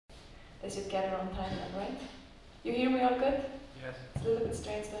They should get it on time then, right? You hear me all good? Yes. It's a little bit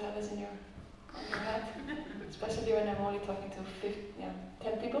strange to have this on your head, especially when I'm only talking to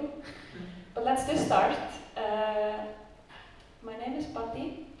 10 people. But let's just start. My name is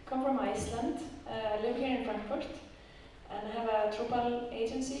Batti, come from Iceland. I live here in Frankfurt, and I have a Drupal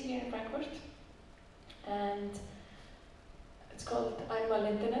agency here in Frankfurt. And it's called Einmal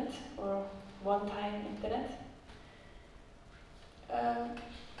Internet, or One Time Internet.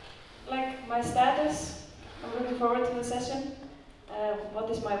 Like my status, I'm looking forward to the session. What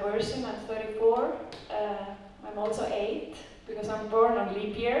is my version? I'm 34. I'm also 8 because I'm born on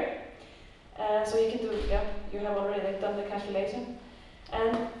leap year. So you can do, you have already done the calculation.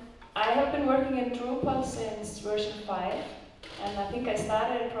 And I have been working in Drupal since version 5. And I think I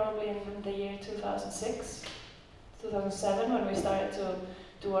started probably in the year 2006, 2007, when we started to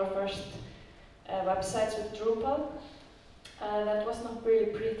do our first websites with Drupal. That was not really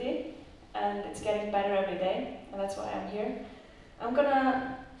pretty, and it's getting better every day, and that's why I'm here. I'm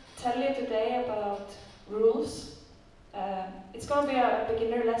gonna tell you today about rules. It's gonna be a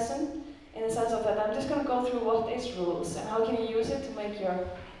beginner lesson in the sense of that I'm just gonna go through what is rules and how can you use it to make your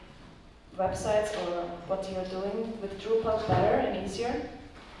websites or what you're doing with Drupal better and easier.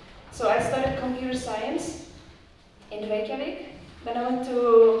 So I studied computer science in Reykjavik. Then I went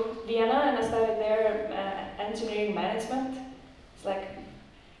to Vienna and I studied there engineering management. It's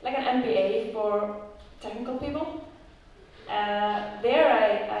like an MBA for technical people. There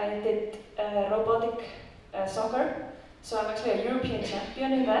I did robotic soccer, so I'm actually a European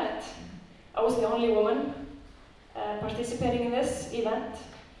champion in that. I was the only woman participating in this event.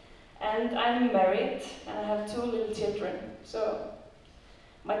 And I'm married, and I have 2 little children. So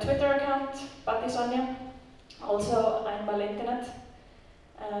my Twitter account, Batti Sonja, also Einmal Internet.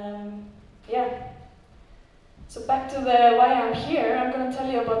 Yeah. So back to why I'm here, I'm going to tell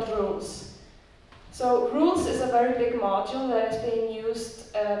you about rules. So rules is a very big module that is being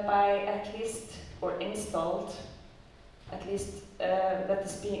used by at least, or installed, at least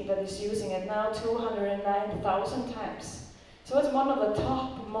that is using it now 209,000 times. So it's one of the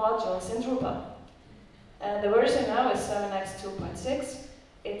top modules in Drupal. The version now is 7x 2.6.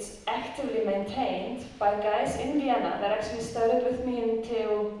 It's actively maintained by guys in Vienna that actually studied with me in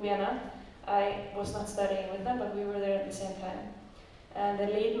TU Vienna. I was not studying with them, but we were there at the same time. And the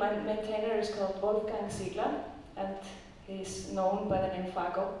lead maintainer is called Wolfgang Ziegler, and he's known by the name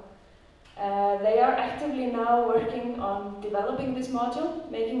Fago. They are actively now working on developing this module,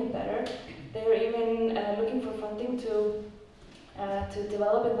 making it better. They're even looking for funding to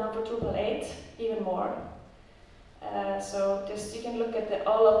develop it now for Drupal 8 even more. So just you can look at the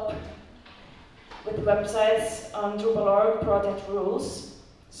all up with the websites on Drupal.org project rules.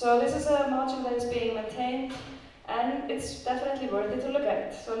 So this is a module that is being maintained, and it's definitely worth it to look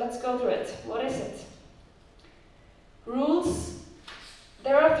at. So let's go through it. What is it? Rules.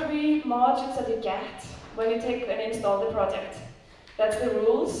 There are 3 modules that you get when you take and install the project. That's the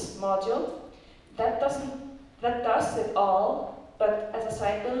rules module. That does it all. But as a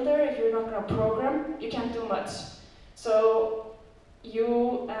site builder, if you're not going to program, you can't do much. So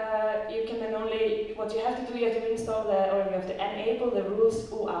you can then only, what you have to do, you have to install you have to enable the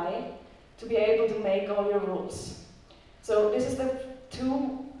rules UI to be able to make all your rules. So this is the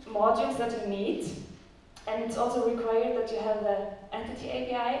 2 modules that you need, and it's also required that you have the entity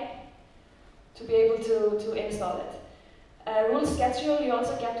API to be able to install it. Rule schedule you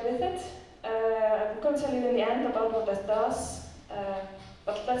also get with it. I'm going to tell you in the end about what that does.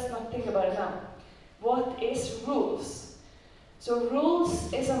 But let's not think about it now. What is rules? So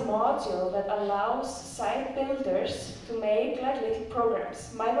rules is a module that allows site builders to make like little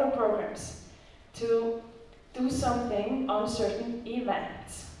programs, micro programs, to do something on certain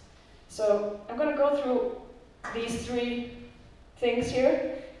events. So I'm going to go through these 3 things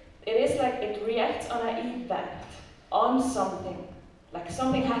here. It is like it reacts on an event, on something, like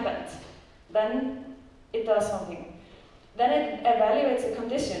something happened. Then it does something. Then it evaluates the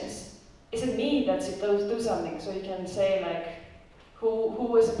conditions. Is it me that should do something? So you can say like,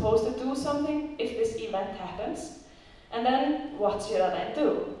 who is supposed to do something if this event happens? And then, what should I then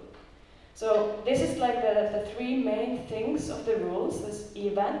do? So this is like the 3 main things of the rules. There's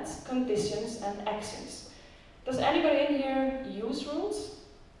events, conditions, and actions. Does anybody in here use rules?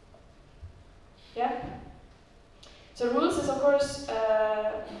 Yeah? So rules is of course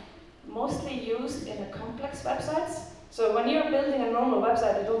mostly used in the complex websites. So when you're building a normal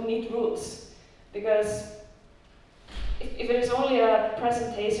website, you don't need rules, because if it is only a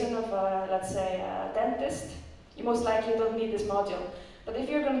presentation of, let's say, a dentist, you most likely don't need this module. But if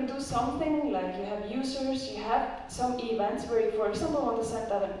you're going to do something, like you have users, you have some events where you, for example, want to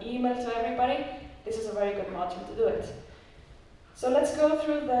send out an email to everybody, this is a very good module to do it. So let's go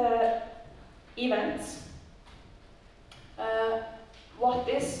through the events. What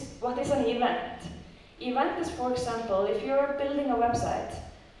is an event? Event is, for example, if you're building a website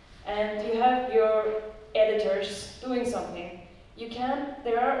and you have your editors doing something,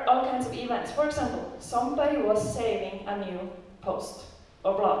 there are all kinds of events. For example, somebody was saving a new post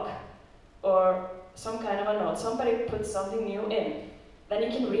or blog or some kind of a note. Somebody put something new in. Then you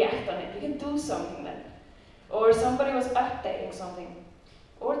can react on it. You can do something then. Or somebody was updating something.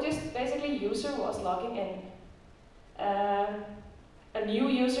 Or just basically user was logging in. A new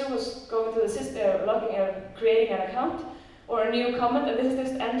user was going to the system, creating an account, or a new comment, and this is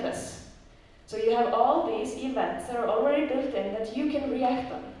just endless. So you have all these events that are already built in that you can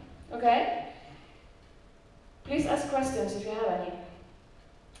react on. Okay? Please ask questions if you have any.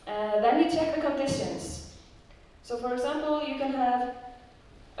 Then you check the conditions. So for example, you can have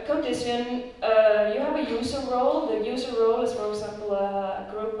a condition, you have a user role. The user role is, for example, a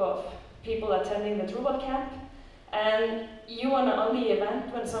group of people attending the Drupal camp. And you want to, on the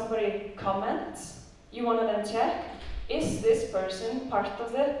event, when somebody comments, you want to then check, is this person part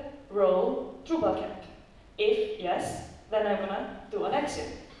of the role Drupal camp? If yes, then I'm going to do an action.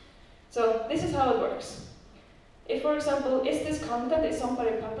 So this is how it works. If, for example, is this content, is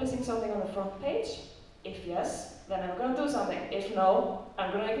somebody publishing something on the front page? If yes, then I'm going to do something. If no,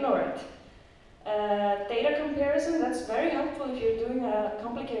 I'm going to ignore it. Data comparison, that's very helpful if you're doing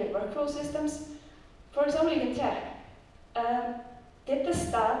complicated workflow systems. For example, you can check, did the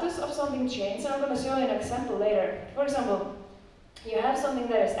status of something change? And I'm going to show you an example later. For example, you have something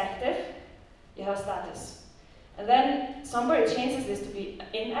that is active, you have status. And then somebody changes this to be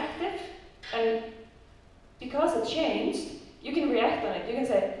inactive, and because it changed, you can react on it. You can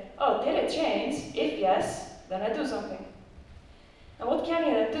say, oh, did it change? If yes, then I do something. And what can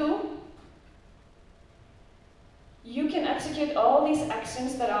you then do? You can execute all these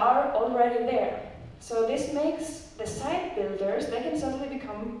actions that are already there. So this makes the site builders, they can suddenly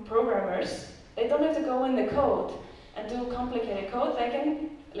become programmers. They don't have to go in the code and do complicated code. They can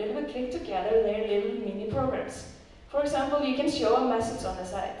a little bit click together their little mini programs. For example, you can show a message on the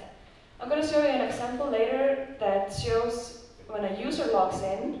site. I'm going to show you an example later that shows when a user logs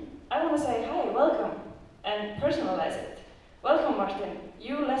in, I want to say, hi, welcome, and personalize it. Welcome, Martin.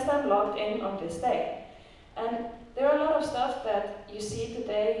 You last time logged in on this day. And there are a lot of stuff that you see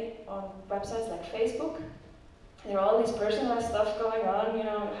today on websites like Facebook. There are all these personalized stuff going on, you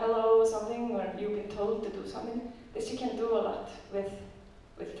know, hello, something, when you've been told to do something. This you can do a lot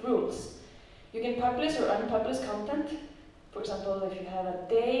with rules. You can publish or unpublish content. For example, if you have a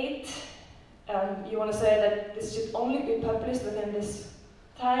date, you want to say that this should only be published within this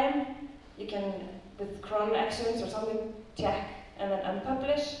time, you can, with cron actions or something, check and then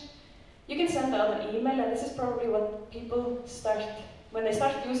unpublish. You can send out an email, and this is probably what people start, when they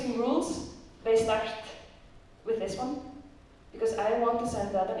start using rules, they start with this one, because I want to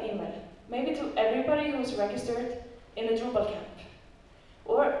send out an email. Maybe to everybody who's registered in the Drupal camp.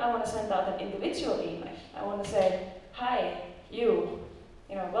 Or I want to send out an individual email. I want to say, hi, you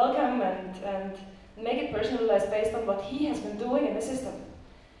know, welcome, and make it personalized based on what he has been doing in the system.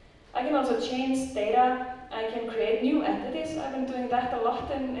 I can also change data. I can create new entities. I've been doing that a lot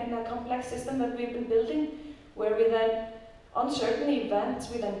in a complex system that we've been building, where we then, on certain events,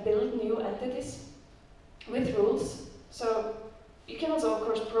 we then build new entities with rules. So you can also, of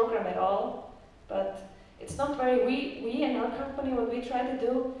course, program it all, but it's not very, we in our company, what we try to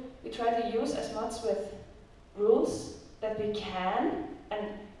do, we try to use as much with rules that we can, and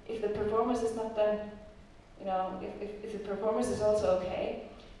if the performance is not done, you know, if the performance is also okay,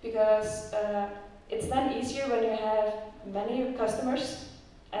 because it's then easier when you have many customers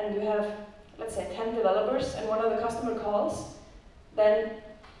and you have, let's say, 10 developers and one of the customer calls, then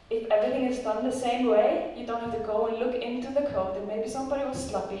if everything is done the same way, you don't have to go and look into the code, and maybe somebody was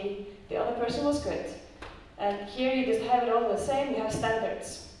sloppy, the other person was good. And here you just have it all the same, you have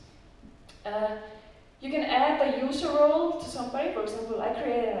standards. You can add a user role to somebody. For example, I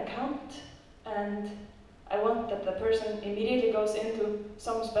created an account and I want that the person immediately goes into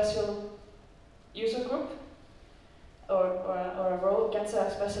some special user group or a role, gets a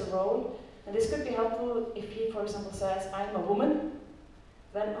special role. And this could be helpful if he, for example, says, I'm a woman.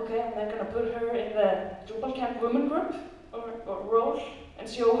 Then, okay, I'm then going to put her in the Drupal camp women group or role and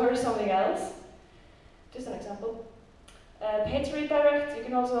show her something else. Just an example. Page redirect, you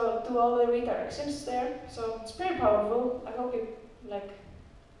can also do all the redirections there. So it's pretty powerful. I hope you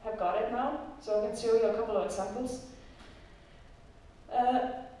have got it now. So I can show you a couple of examples.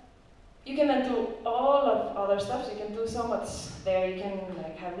 You can then do all of other stuff. So you can do so much there. You can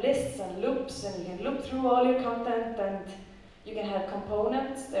like have lists and loops, and you can loop through all your content, and you can have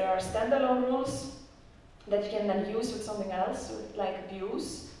components. There are standalone rules that you can then use with something else, with like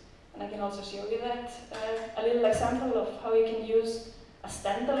views. And I can also show you that a little example of how you can use a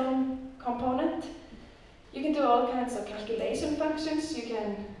standalone component. You can do all kinds of calculation functions. You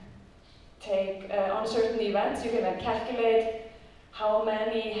can take on certain events. You can then calculate how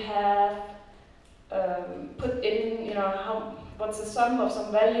many have put in, you know, what's the sum of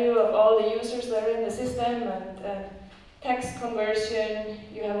some value of all the users that are in the system, and text conversion.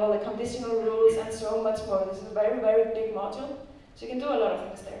 You have all the conditional rules and so much more. This is a very, very big module, so you can do a lot of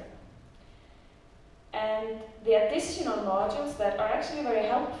things there. And the additional modules that are actually very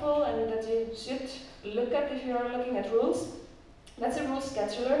helpful and that you should look at if you are looking at rules, that's a rules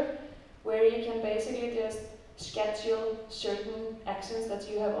scheduler, where you can basically just schedule certain actions that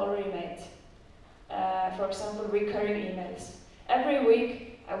you have already made. For example, recurring emails. Every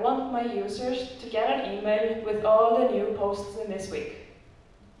week, I want my users to get an email with all the new posts in this week.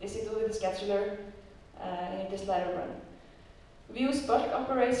 This you do with the scheduler in this letter run. Views bulk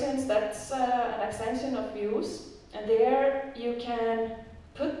operations, that's an extension of views, and there you can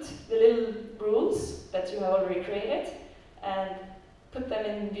put the little rules that you have already created and put them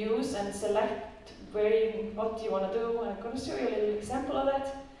in views and select what you want to do. I'm going to show you a little example of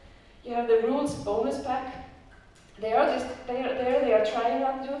that. You have the rules bonus pack. They are trying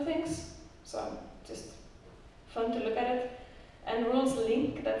out new things, so just fun to look at it. And rules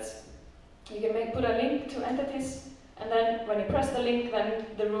link, that's you can put a link to entities. And then when you press the link, then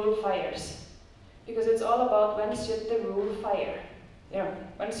the rule fires. Because it's all about when should the rule fire. You know,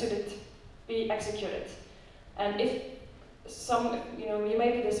 when should it be executed. And if you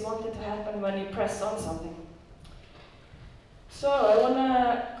maybe this wanted to happen when you press on something. So I want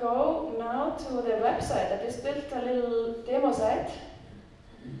to go now to the website that is built a little demo site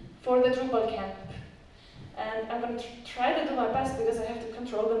for the Drupal camp. And I'm going to try to do my best because I have to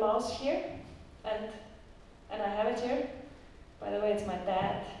control the mouse here. And I have it here. By the way, it's my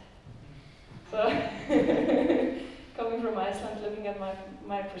dad. So, coming from Iceland, looking at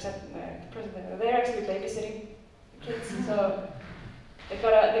my president, they're actually babysitting kids, so they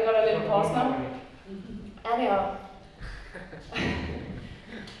got a little pause now. Anyhow,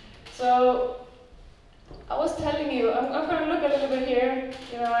 so I was telling you, I'm going to look a little bit here.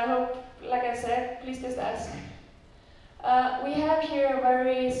 You know, I hope, like I said, please just ask. We have here a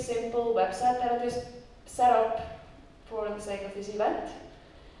very simple website that I just set up for the sake of this event.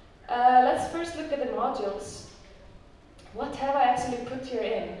 Let's first look at the modules. What have I actually put here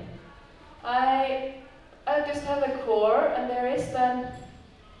in? I just have a core, and there is then,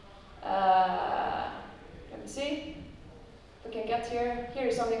 let me see, we can get here. Here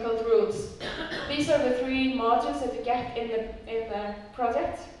is something called rules. These are the 3 modules that you get in the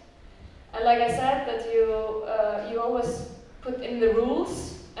project. And like I said, that you always put in the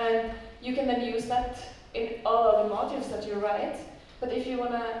rules, and you can then use that in all of the modules that you write. But if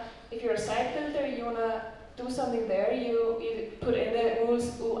you're a site builder, you wanna do something there, you put in the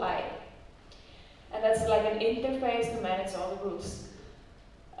rules UI. And that's like an interface to manage all the rules.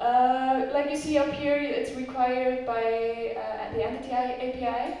 Like you see up here, it's required by the Entity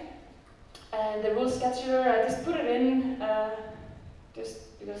API. And the rules scheduler, I just put it in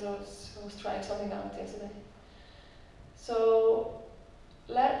just because I was trying something out yesterday. So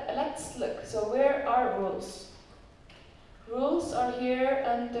let's look. So where are rules? Rules are here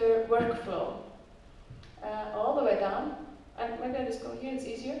under workflow. All the way down. And maybe I just go here, it's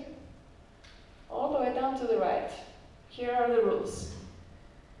easier. All the way down to the right. Here are the rules.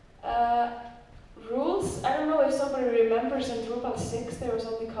 Rules, I don't know if somebody remembers in Drupal 6 there was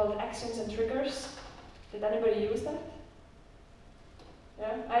something called actions and triggers. Did anybody use that?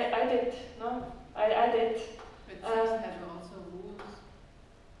 Yeah, I did. No, I did. But 6 had also rules.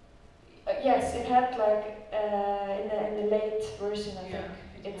 Yes, it had like in the late version, I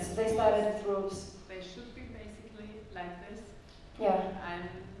think. They started with rules. They should be basically like this. Yeah. I'm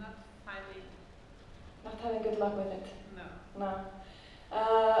not finding. Not having good luck with it. No. No. I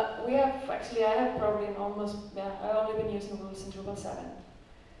have probably I've only been using rules in Drupal 7.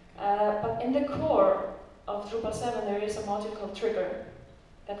 But in the core of Drupal 7 there is a module called trigger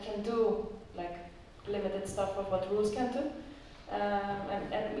that can do like limited stuff of what rules can do.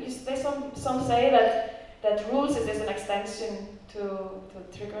 Some say that rules is an extension to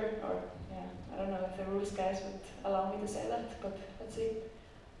trigger, or yeah, I don't know if the rules guys would allow me to say that, but let's see.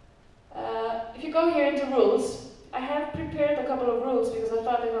 If you go here into rules, I have prepared a couple of rules because I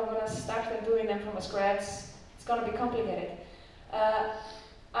thought if I'm going to start doing them from scratch, it's going to be complicated.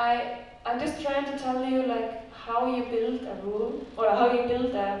 I'm just trying to tell you like how you build a rule, or how you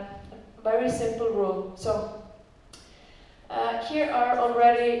build a very simple rule. So here are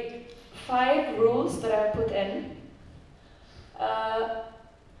already 5 rules that I put in.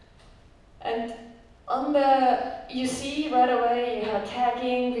 And on you see right away you have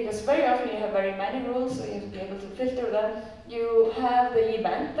tagging, because very often you have very many rules, so you have to be able to filter them. You have the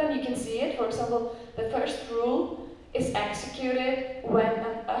event, then you can see it. For example, the first rule is executed when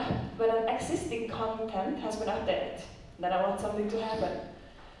an existing content has been updated. Then I want something to happen.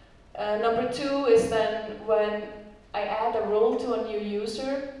 Number 2 is then when I add a role to a new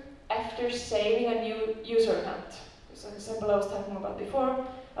user after saving a new user account. So the example I was talking about before,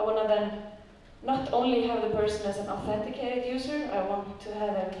 I want to then not only have the person as an authenticated user, I want to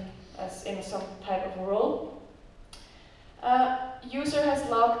have them as in some type of role. User has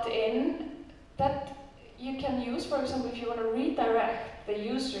logged in, that you can use, for example, if you want to redirect the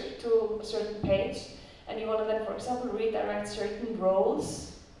user to a certain page, and you want to then, for example, redirect certain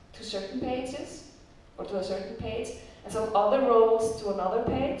roles to certain pages, or to a certain page, and some other roles to another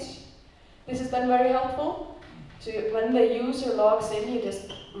page. This is then very helpful. So when the user logs in, you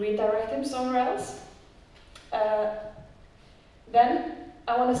just redirect him somewhere else. Then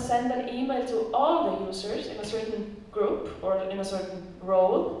I want to send an email to all the users in a certain group or in a certain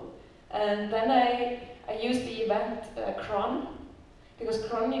role. And then I use the event cron, because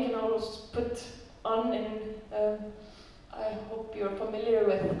cron you can always put on in, I hope you're familiar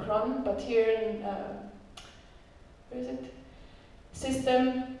with cron, but here in, where is it?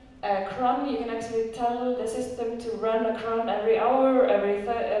 System. Cron, you can actually tell the system to run a cron every hour, every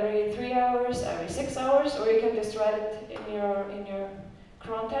 3 hours, every 6 hours, or you can just write it in your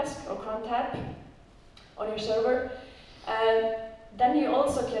cron task or cron tab on your server. And then you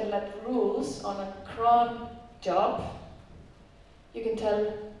also can let rules on a cron job. You can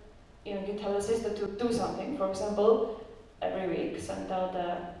tell the system to do something. For example, every week send out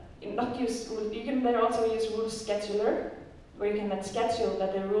you can then also use rule scheduler, where you can then schedule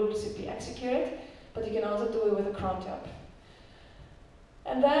that the rules should be executed, but you can also do it with a cron job.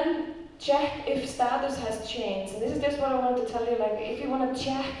 And then check if status has changed. And this is just what I wanted to tell you, like if you want to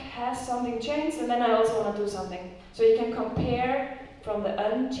check has something changed, and then I also want to do something. So you can compare from the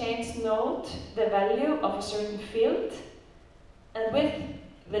unchanged node the value of a certain field, and with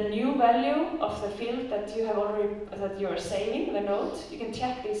the new value of the field that you are saving, the node, you can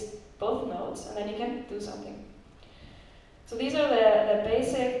check these both nodes, and then you can do something. So these are the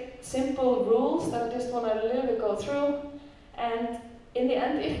basic, simple rules that I just want to a little bit go through. And in the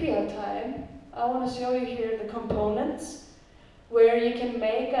end, if we have time, I want to show you here the components where you can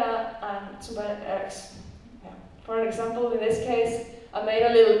make for an example, in this case, I made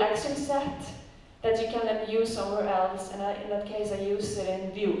a little action set that you can then use somewhere else. And in that case, I use it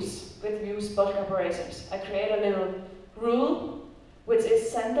in views, with views bulk operations. I create a little rule, which is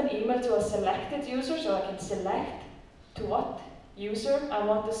send an email to a selected user, so I can select to what user I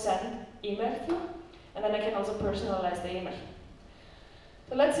want to send email to, and then I can also personalize the email.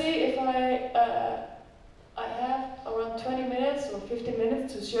 So let's see if I have around 20 minutes or 15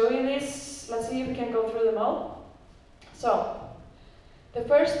 minutes to show you this. Let's see if we can go through them all. So the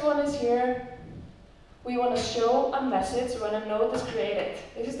first one is here. We want to show a message when a node is created.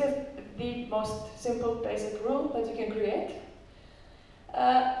 This is the most simple basic rule that you can create.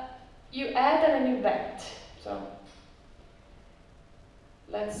 You add an event. So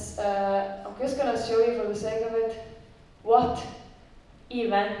I'm just going to show you for the sake of it, what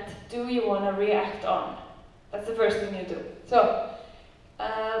event do you want to react on? That's the first thing you do. So,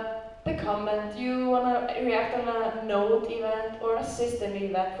 the comment, you want to react on a node event or a system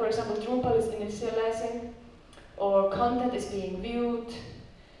event. For example, Drupal is initializing, or content is being viewed,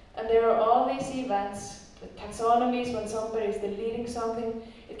 and there are all these events, the taxonomies when somebody is deleting something.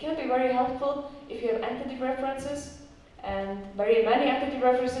 It can be very helpful if you have entity references, and very many entity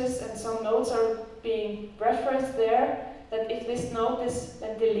references, and some nodes are being referenced there, that if this node is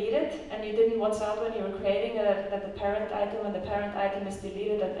then deleted, and you didn't watch out when you were creating that the parent item and the parent item is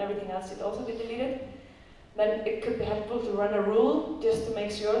deleted and everything else should also be deleted, then it could be helpful to run a rule just to make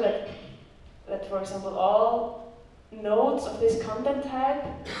sure that for example, all nodes of this content type,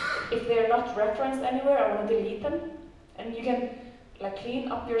 if they're not referenced anywhere, I want to delete them. And you can clean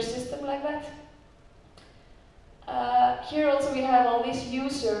up your system like that. Here also we have all these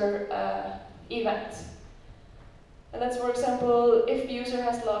user events. And that's, for example, if the user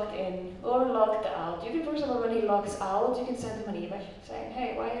has logged in or logged out. You can, for example, when he logs out, you can send him an email saying,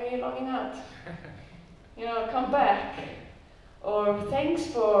 hey, why are you logging out? Come back. Or thanks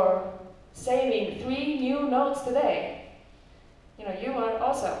for saving 3 new nodes today. you are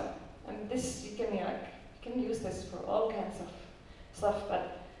awesome. And this, you can use this for all kinds of stuff,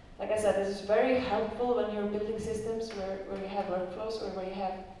 but like I said, this is very helpful when you're building systems where you have workflows or where you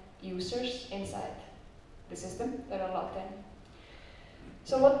have users inside the system that are logged in.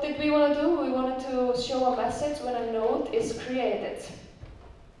 So what did we want to do? We wanted to show a message when a node is created.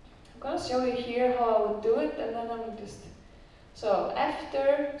 I'm going to show you here how I would do it, and then I'm just... So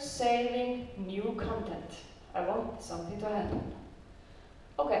after saving new content, I want something to happen.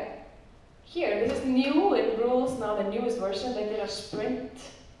 Okay, here, this is new in rules, now the newest version. They did a sprint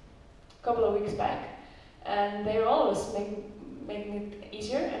a couple of weeks back, and they're always making it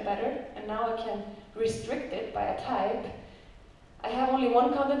easier and better, and now I can restrict it by a type. I have only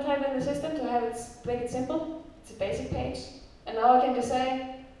one content type in the system to make it simple. It's a basic page, and now I can just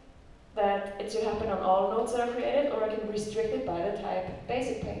say that it should happen on all nodes that are created, or I can restrict it by the type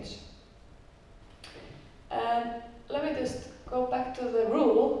basic page. And let me just go back to the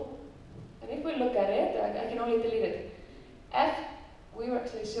rule, and if we look at it, I can only delete it. We will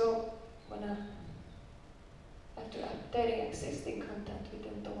actually show when after updating existing content, we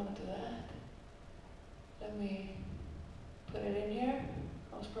don't want to do that. Let me put it in here.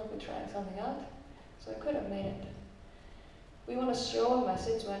 I was probably trying something out, so I could have made it. We want to show a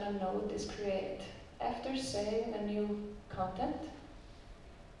message when a node is created after saving a new content,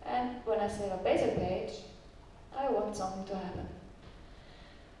 and when I save a basic page, I want something to happen.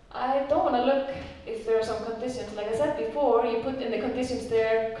 I don't want to look if there are some conditions. Like I said before, you put in the conditions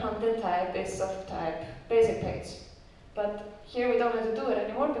there, content type is of type basic page. But here we don't have to do it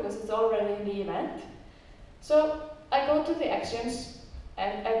anymore because it's already in the event. So I go to the actions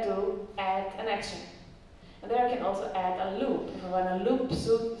and I do add an action. And there I can also add a loop if I want to loop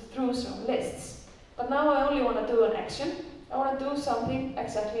through some lists. But now I only want to do an action. I want to do something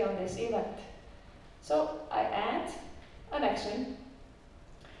exactly on this event. So I add an action.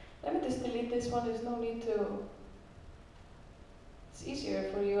 Let me just delete this one, there's no need to... It's easier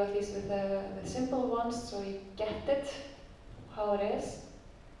for you, at least with the simple ones, so you get it, how it is.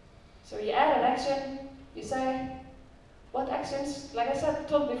 So you add an action, you say, what actions? Like I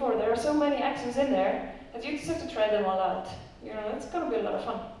told before, there are so many actions in there that you just have to try them all out. It's going to be a lot of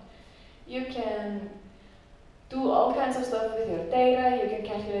fun. You can do all kinds of stuff with your data, you can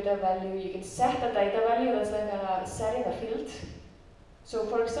calculate a value, you can set a data value, that's like setting a field. So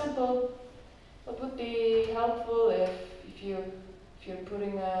for example, what would be helpful if you're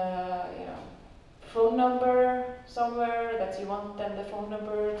putting a phone number somewhere that you want then the phone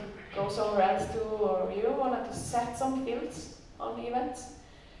number to go somewhere else to, or you want to set some fields on events.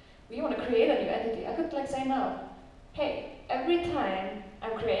 We want to create a new entity. I could say now, hey, every time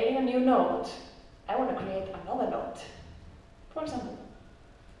I'm creating a new node, I want to create another node, for example.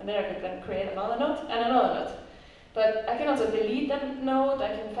 And then I could then create another node and another node. But I can also delete that node,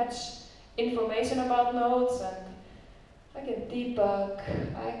 I can fetch information about nodes, and I can debug,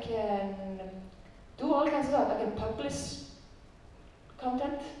 I can do all kinds of stuff. I can publish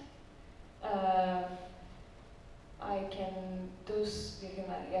content, I can do,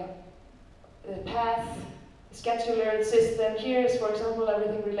 the path, scheduler system. Here is, for example,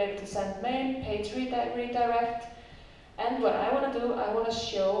 everything related to send mail, page redirect, and what I want to do, I want to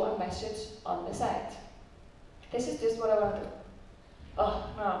show a message on the site. This is just what I want to do. Oh,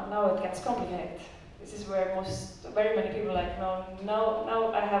 no, now it gets complicated. This is where very many people are like,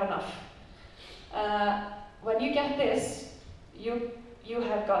 no, I have enough. When you get this, you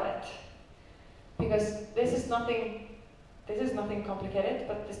have got it. Because this is nothing complicated,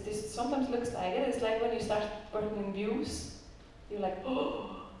 but this sometimes looks like it. It's like when you start working in views, you're like,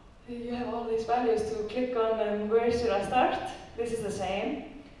 oh, you have all these values to click on, and where should I start? This is the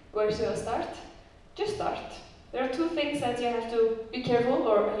same. Where should I start? Just start. There are two things that you have to be careful,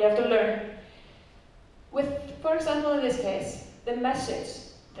 or you have to learn. For example, in this case, the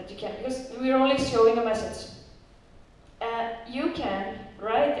message that you can, because we're only showing a message. You can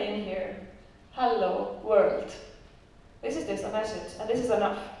write in here, hello world. This is just a message, and this is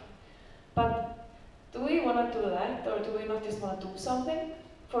enough. But do we want to do that, or do we not just want to do something?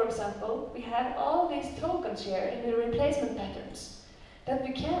 For example, we have all these tokens here in the replacement patterns that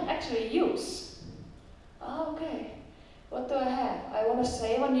we can actually use. Okay, what do I have? I want to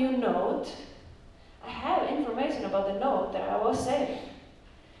save a new node. I have information about the node that I was saving.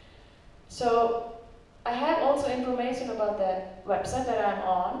 So I have also information about the website that I'm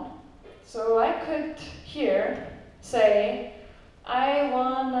on. So I could here say, I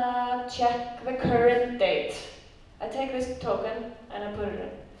want to check the current date. I take this token and I put it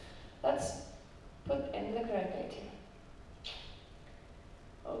in. Let's put in the current date here.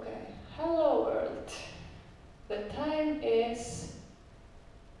 Okay, hello world. the time is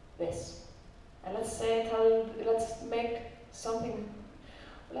this. And let's make something,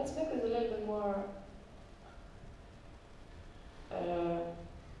 let's make this a little bit more,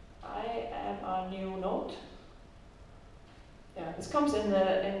 I am a new node. Yeah, this comes in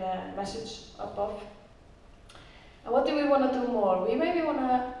the message above. And what do we want to do more?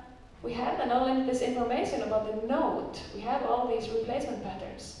 We have then all this information about the node. We have all these replacement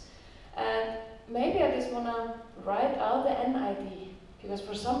patterns. And maybe I just want to write out the NID, because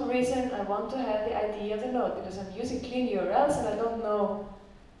for some reason I want to have the ID of the node, because I'm using clean URLs and I don't know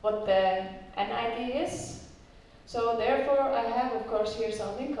what the NID is. So therefore I have, of course, here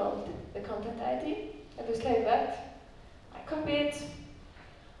something called the content ID. I just take that, I copy it,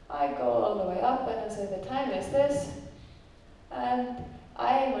 I go all the way up and I say the time is this, and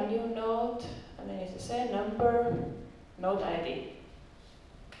I am a new node, and then you just say number, node ID.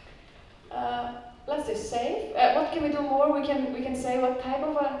 Let's just save. What can we do more? We can say what type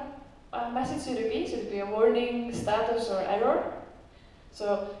of a message should it be. Should it be a warning, status, or error?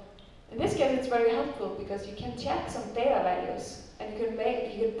 So in this case, it's very helpful because you can check some data values, and you can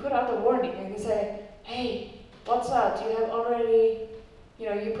put out a warning. And you can say, hey, what's up? You have already,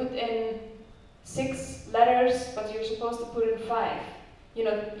 you put in 6 letters, but you're supposed to put in 5.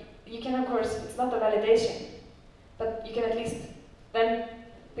 You can, of course, it's not a validation, but you can at least then,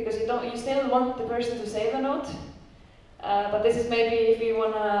 because you still want the person to save a note, but this is maybe if you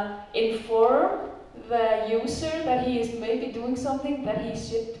want to inform the user that he is maybe doing something that he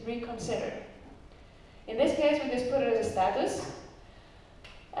should reconsider. In this case, we just put it as a status,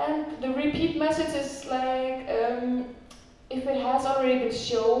 and the repeat message is like, if it has already been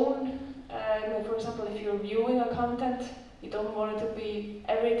shown, for example, if you're viewing a content, you don't want it to be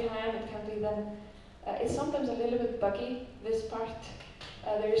every time, it can be then, it's sometimes a little bit buggy, this part.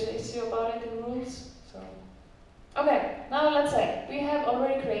 There's an issue about it in rules. So, okay, now let's say we have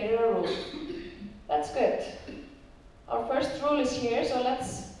already created a rule. That's good. Our first rule is here, so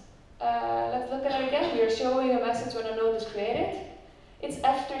let's look at it again. We are showing a message when a node is created. It's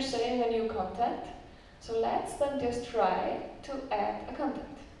after saying a new content. So let's then just try to add a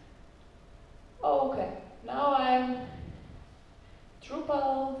content. Okay, now I'm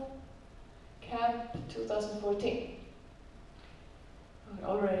Drupal Camp 2014.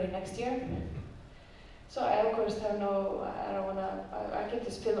 Already next year. So I of course have I don't wanna, I can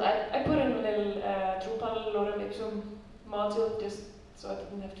just fill, I put in a little Drupal lorem ipsum module just so I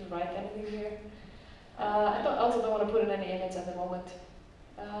didn't have to write anything here. I also don't want to put in any image at the moment.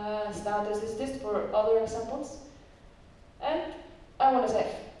 Status is just for other examples. And I want to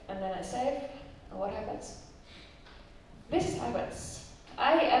save. And then I save, and what happens? This happens.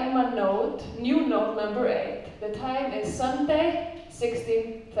 I am a node, new node number 8. The time is Sunday,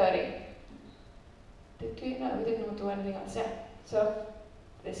 16:30. Did we? No, we didn't do anything else. Yeah. So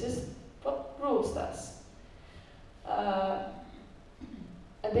this is what rules does.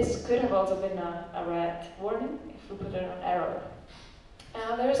 And this could have also been a red warning if we put it on error.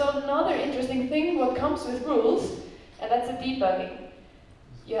 There's another interesting thing what comes with rules, and that's the debugging.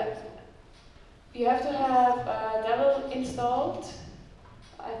 Yeah. You have to have Devil installed,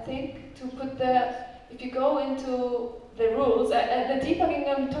 I think, to put if you go into the rules, the debugging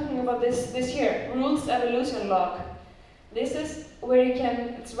I'm talking about this here, rules evolution log. This is where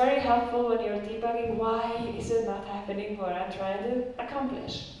it's very helpful when you're debugging, why is it not happening what I'm trying to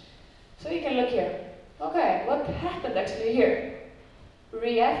accomplish. So you can look here. Okay, what happened actually here?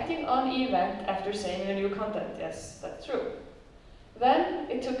 Reacting on event after saying a new content, yes, that's true. Then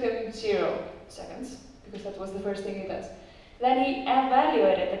it took him 0 seconds, because that was the first thing he does. Then he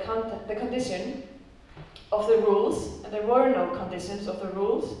evaluated the condition of the rules, and there were no conditions of the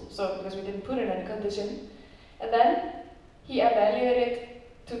rules, so because we didn't put in any condition. And then he evaluated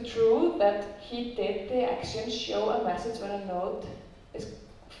to true that he did the action show a message when a node is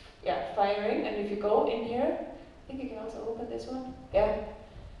firing. And if you go in here, I think you can also open this one. Yeah.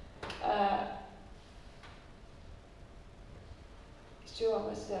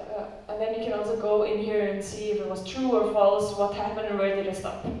 And then you can also go in here and see if it was true or false, what happened and where did it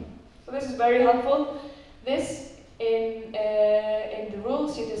stop. So this is very helpful. This in the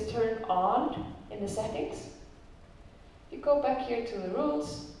rules you just turn on in the settings. You go back here to the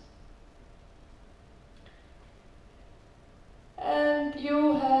rules, and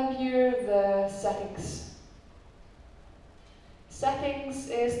you have here the settings. Settings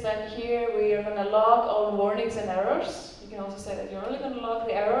is that here we are going to log all warnings and errors. You can also say that you're only going to log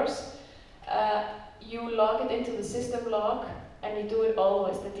the errors. You log it into the system log, and you do it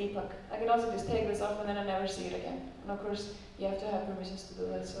always, the debug. I can also just take this off and then I never see it again. And of course, you have to have permissions to do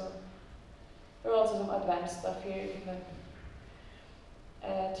that. So There are also some advanced stuff here. You can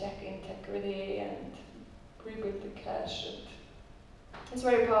check integrity and rebuild the cache. It's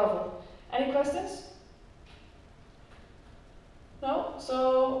very powerful. Any questions? No?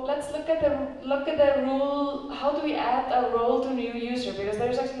 So let's look at the rule. How do we add a role to a new user? Because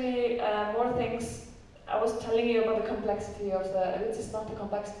there's actually more things. I was telling you about the complexity of the. It's just not the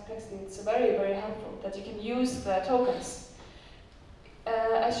complexity. It's very, very helpful that you can use the tokens.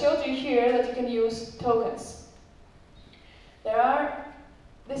 I showed you here that you can use tokens.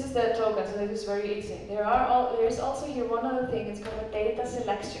 This is the tokens, and it is very easy. There is also here one other thing. It's called a data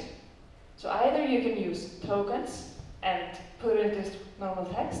selection. So either you can use tokens and put it into normal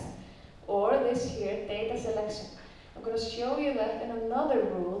text, or this here, data selection. I'm going to show you that in another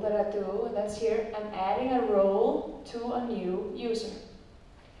rule that I do, and that's here, I'm adding a role to a new user.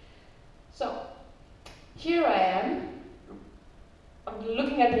 So, here I am, I'm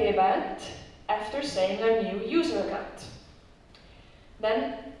looking at the event after saying a new user account.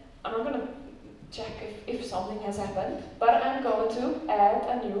 Then, I'm not going to check if something has happened, but I'm going to add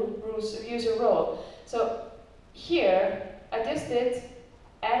a new user role. So, here, I just did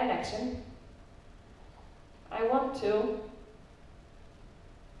add an action. I want to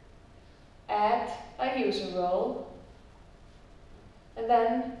add a user role, and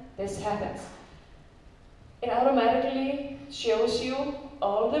then this happens. It automatically shows you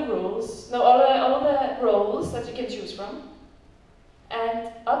all the roles that you can choose from,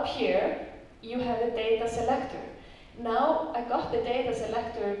 and up here you have the data selector. Now I got the data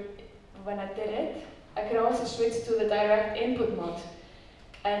selector when I did it. I can also switch to the direct input mode,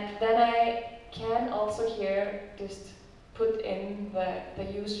 and then I can also here just put in the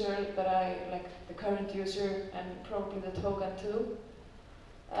user that I like, the current user, and probably the token too.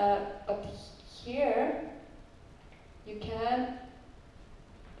 But here you can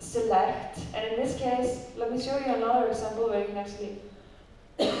select, and in this case, let me show you another example where you can actually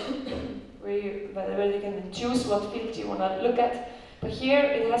where you can choose what field you want to look at. But here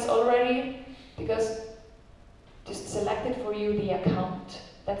it has already, because just selected for you the account.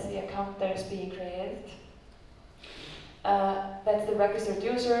 That's the account that is being created. That's the registered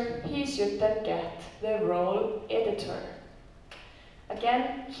user. He should then get the role editor.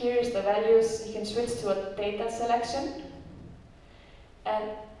 Again, here is the values. You can switch to a data selection. And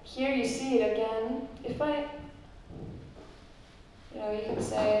here you see it again. If you can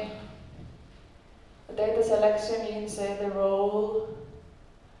say the data selection, you can say the role.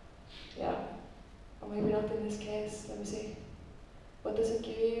 Yeah, or maybe not in this case. Let me see. What does it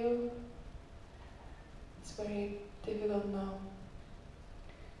give you? It's very difficult now.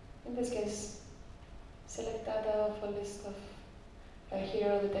 In this case, select data of a list of,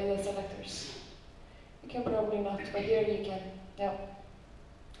 here are the data selectors. You can probably not, but here you can. Yeah.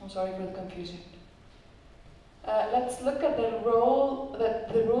 I'm sorry for the confusion. Let's look at the rule that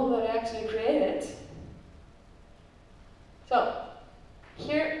I actually created. So,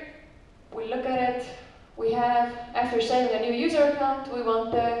 here we look at it. We have, after saving a new user account, we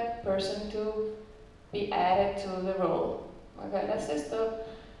want the person to be added to the role. Okay, let's just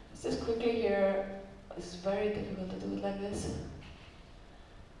quickly here. This is very difficult to do it like this.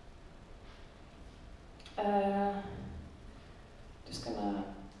 Just gonna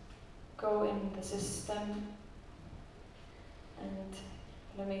go in the system and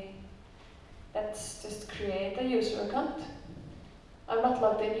let's just create a user account. I'm not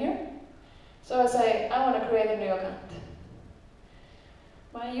logged in here. So I say, I want to create a new account.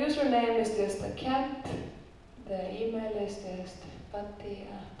 My username is just a camp. The email is just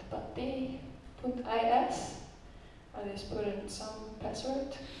patti@patti.is. I just put in some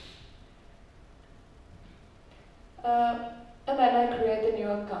password. And then I create a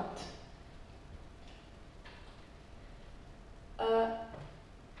new account.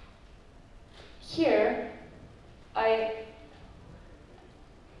 Here,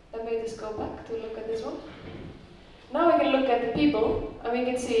 let me just go back to look at this one. Now we can look at the people, and we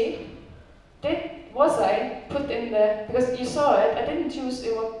can see, was I put in because you saw it, I didn't choose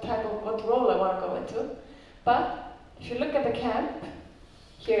what role I want to go into, but if you look at the camp,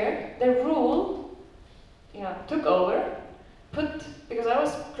 here, the rule, took over, because I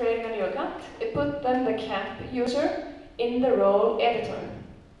was creating a new account, it put then the camp user in the role editor.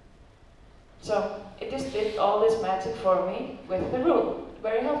 So it just did all this magic for me with the rule.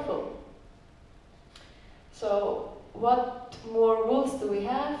 Very helpful. So what more rules do we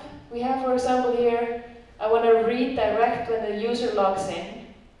have? We have, for example, here, I want to redirect when the user logs in.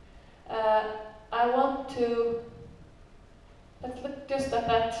 I want to, let's look just at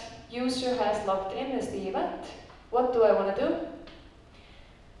that user has logged in as the event. What do I want to do?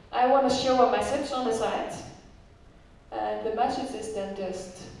 I want to show a message on the site, and the message is then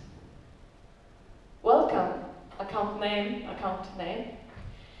just welcome, account name.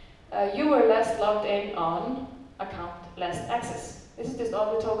 You were last logged in on account last access. This is just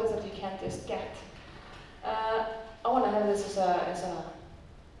all the tokens that you can just get. I want to have this as an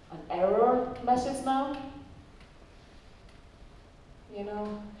error message now. You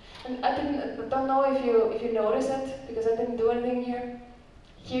know, and I don't know if you notice it because I didn't do anything here.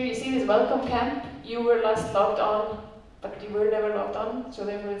 Here you see this welcome camp. You were last logged on, but you were never logged on, so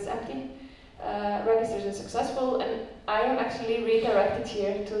therefore it's empty. Registration successful, and I am actually redirected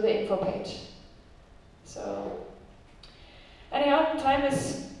here to the info page. So anyhow, time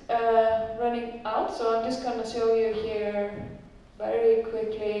is running out, so I'm just going to show you here very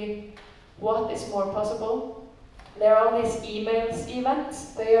quickly what is more possible. There are all these emails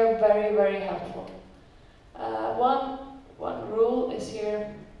events. They are very, very helpful. One rule is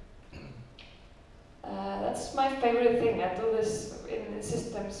here. That's my favorite thing. I do this in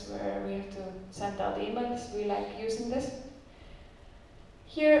systems where we have to send out emails. We like using this.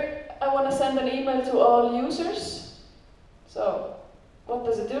 Here, I want to send an email to all users. So, what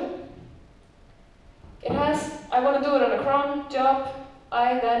does it do? I want to do it on a cron job.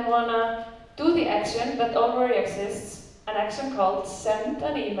 I then want to do the action that already exists, an action called send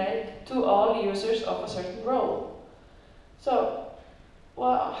an email to all users of a certain role. So,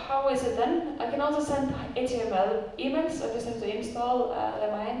 well, how is it then? I can also send HTML emails. I just have to install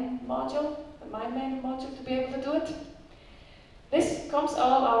the main module to be able to do it. This comes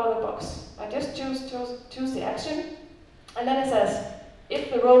all out of the box. I just choose the action, and then it says,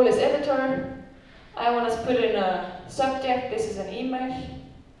 if the role is editor, I want to put in a subject, this is an email.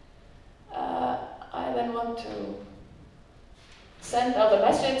 I then want to send out a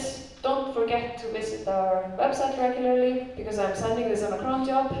message. Don't forget to visit our website regularly, because I'm sending this on a cron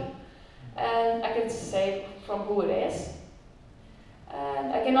job. And I can say from who it is.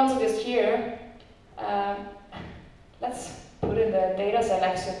 And I can also just here, let's put in the data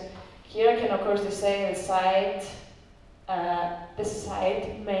selection. Here I can of course just say the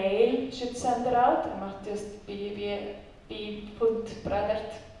site mail should send it out, and not just be put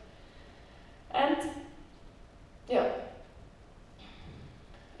bredert. And yeah.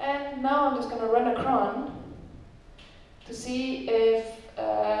 And now I'm just going to run a cron to see if,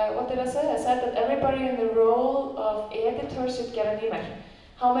 what did I say? I said that everybody in the role of editor should get an email.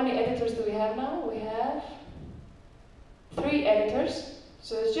 How many editors do we have now? We have 3 editors,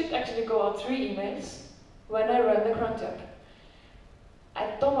 so it should actually go out 3 emails when I run the cron job.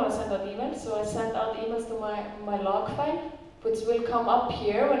 I don't want to send out emails, so I send out emails to my log file, which will come up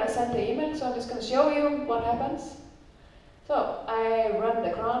here when I send the email, so I'm just going to show you what happens. So, I run the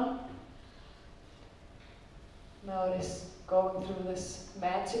cron. Now it is going through this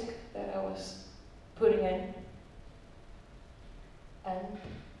magic that I was putting in. And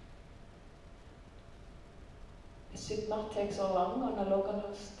it should not take so long on a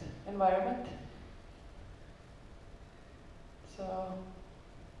localhost environment. So,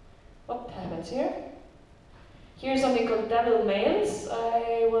 what happens here? Here's something called devil mails.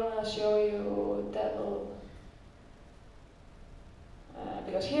 I want to show you devil.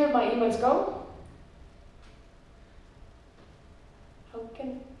 Because here my emails go. How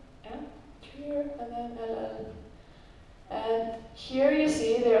can, here and then LL. And here you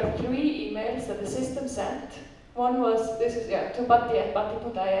see there are 3 emails that the system sent. One was, this is, to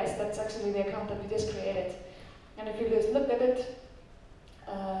batti@batti.is, that's actually the account that we just created. And if you just look at it,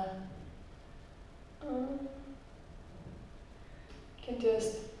 you can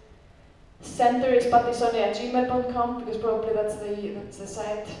just center is battisoni@gmail.com, because probably that's the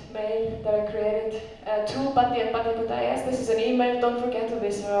site mail that I created. To batti@batti.is, this is an email. Don't forget to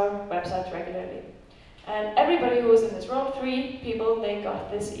visit our website regularly. And everybody who was in this role, 3 people, they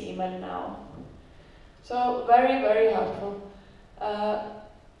got this email now. So very, very helpful.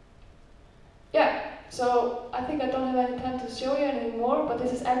 Yeah, so I think I don't have any time to show you anything more, but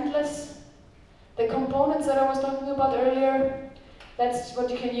this is endless. The components that I was talking about earlier, that's what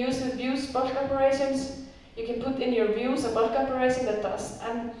you can use with views bulk operations. You can put in your views a bulk operation that does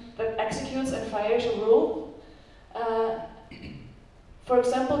and that executes and fires a rule. For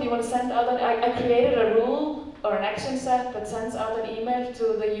example, you want to send out I created a rule or an action set that sends out an email to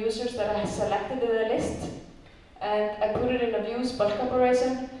the users that I have selected in a list, and I put it in a views bulk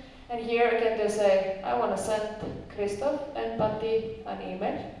operation. And here I can just say I want to send Christoph and Batti an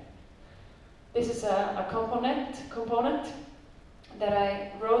email. This is a component that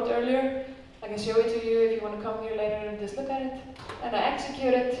I wrote earlier. I can show it to you if you want to come here later and just look at it. And I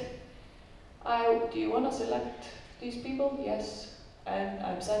execute it. Do you want to select these people? Yes. and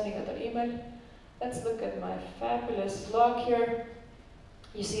I'm sending out an email. Let's look at my fabulous log here.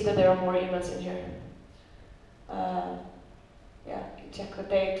 You see that there are more emails in here. Yeah, you check the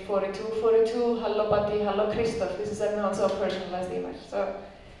date, 4242, hello buddy, hello Christoph. This is also a personalized email. So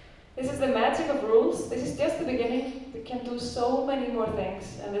this is the magic of rules. This is just the beginning. We can do so many more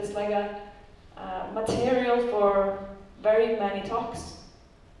things, and it's like a material for very many talks.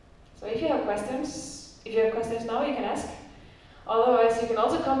 So if you have questions now, you can ask. Otherwise, you can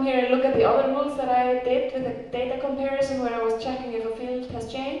also come here and look at the other rules that I did with the data comparison, where I was checking if a field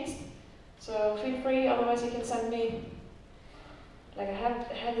has changed. So feel free. Otherwise, you can send me. Like I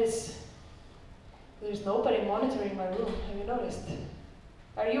have this. There's nobody monitoring my room. Have you noticed?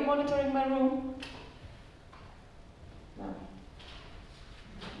 Are you monitoring my room? No.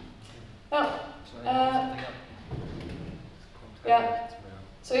 No. Yeah.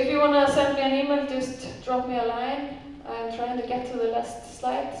 So if you want to send me an email, just drop me a line. I'm trying to get to the last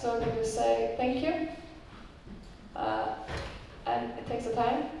slide, so I'm going to say thank you. And it takes a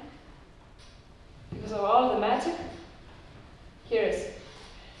time because of all the magic. Here is.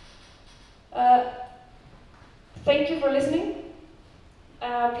 Thank you for listening.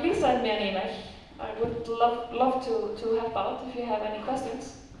 Please send me an email. I would love to help out if you have any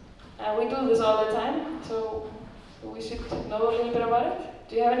questions. We do this all the time, so we should know a little bit about it.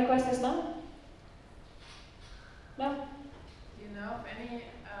 Do you have any questions now? No? Do you know of any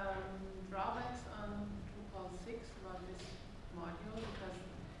drawbacks on Drupal 6 about this module? Because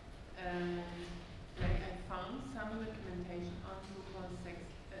like I found some documentation on Drupal 6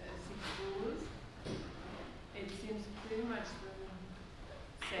 rules. It seems pretty much the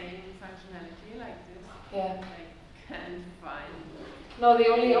same functionality like this. Yeah. I can't find. No, the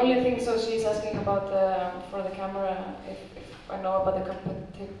only thing. So she's asking about for the camera if I know about the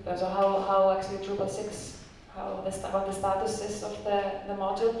competitive. So how actually Drupal 6 what the status is of the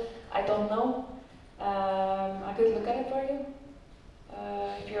module. I don't know. I could look at it for you.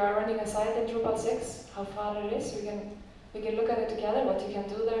 If you are running a site in Drupal 6, how far it is, we can look at it together. What you can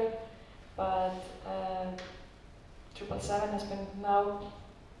do there. But Drupal 7 has been now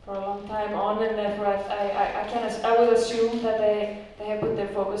for a long time on, and therefore I would assume that they have put their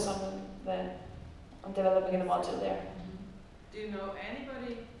focus on developing the module there. Do you know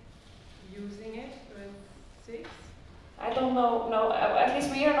anybody using it with 6? I don't know. No, at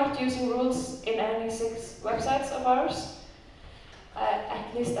least we are not using rules in any 6 websites of ours.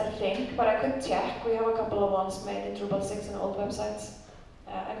 At least I think, but I could check. We have a couple of ones made in Drupal 6 and old websites.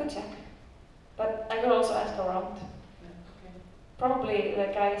 I could check, but I could also ask around. Okay. Probably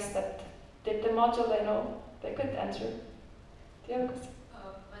the guys that did the module, they know. They could answer. Do you have a question?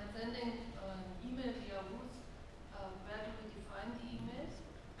 When sending an email via rules, where do we define the emails?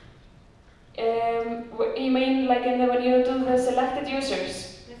 You mean like when you do the selected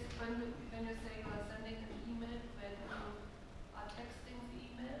users? Yes, when you say you are sending an email, when you are texting the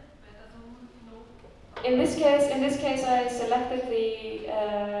email, where does the rule know? In this case, I selected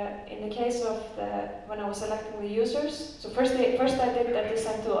in the case of when I was selecting the users. So first I did that is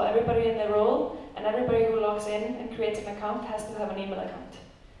sent to everybody in the role, and everybody who logs in and creates an account has to have an email account.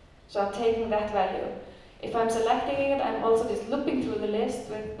 So I'm taking that value. If I'm selecting it, I'm also just looping through the list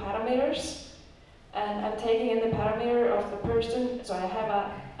with parameters, and I'm taking in the parameter of the person. So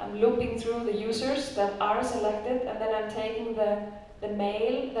I'm looping through the users that are selected, and then I'm taking the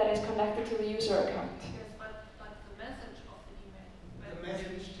mail that is connected to the user account. Yes, but the message of the email. The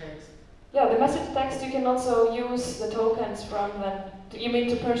message text. Yeah, the message text, you can also use the tokens from them. You mean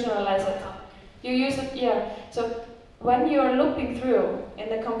to personalize it? You use it, yeah. So when you're looping through in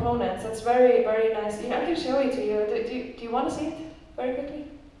the components, it's very, very nice. I can show it to you. Do you want to see it very quickly?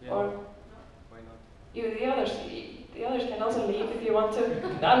 Yeah. Or Why not? the others can also leave if you want to.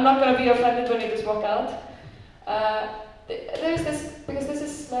 I'm not going to be offended when you just walk out. There's this, because this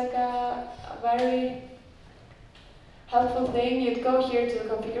is like a very helpful thing. You'd go here to the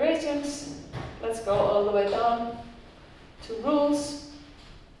configurations. Let's go all the way down to rules.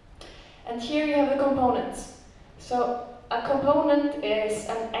 And here you have the components. So a component is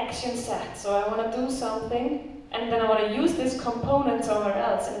an action set. So I want to do something, and then I want to use this component somewhere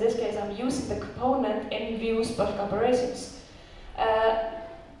else. In this case, I'm using the component in Vue's bulk operations.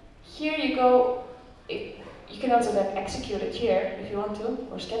 Here you go. You can also then execute it here if you want to,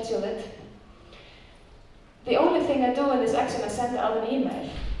 or schedule it. The only thing I do in this action is send out an email,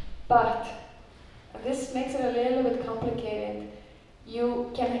 but this makes it a little bit complicated.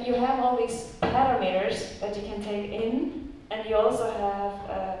 You have all these parameters that you can take in, and you also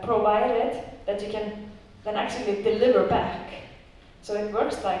have provided that you can then actually deliver back. So it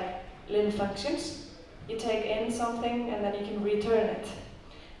works like little functions. You take in something and then you can return it.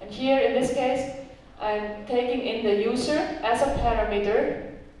 And here, in this case, I'm taking in the user as a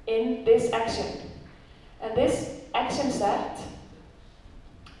parameter in this action. And this action set,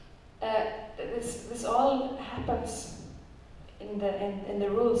 this all happens in the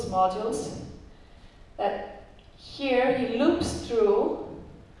rules modules. That here he loops through.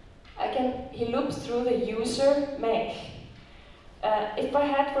 He loops through the user make. If I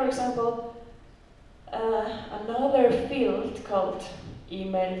had, for example, another field called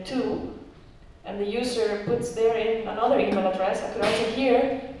email to, and the user puts there in another email address, I could also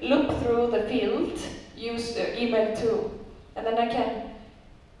here loop through the field use email to, and then I can.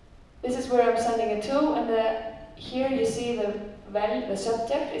 This is where I'm sending it to, and here you see the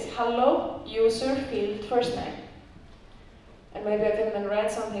subject is hello user field first name, and maybe I can then write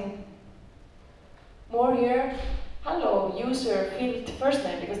something more here. Hello user field first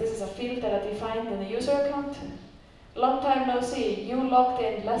name, because this is a field that I defined in the user account. Long time no see, you logged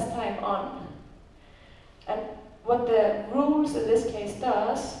in last time on. And what the rules in this case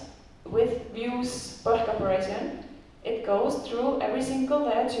does with views bulk operation, it goes through every single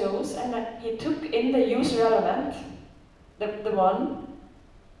that I chose, and he took in the user element, the one,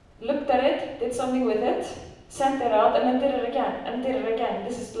 looked at it, did something with it, sent it out, and then did it again, and did it again.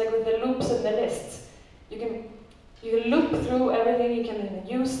 This is like with the loops and the lists. You can loop through everything, you can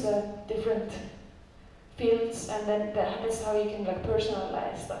use the different fields, and then that's how you can like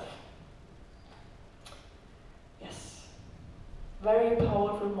personalize stuff. Yes. Very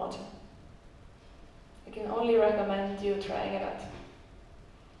powerful module. I can only recommend you trying it out.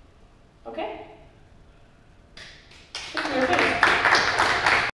 Okay?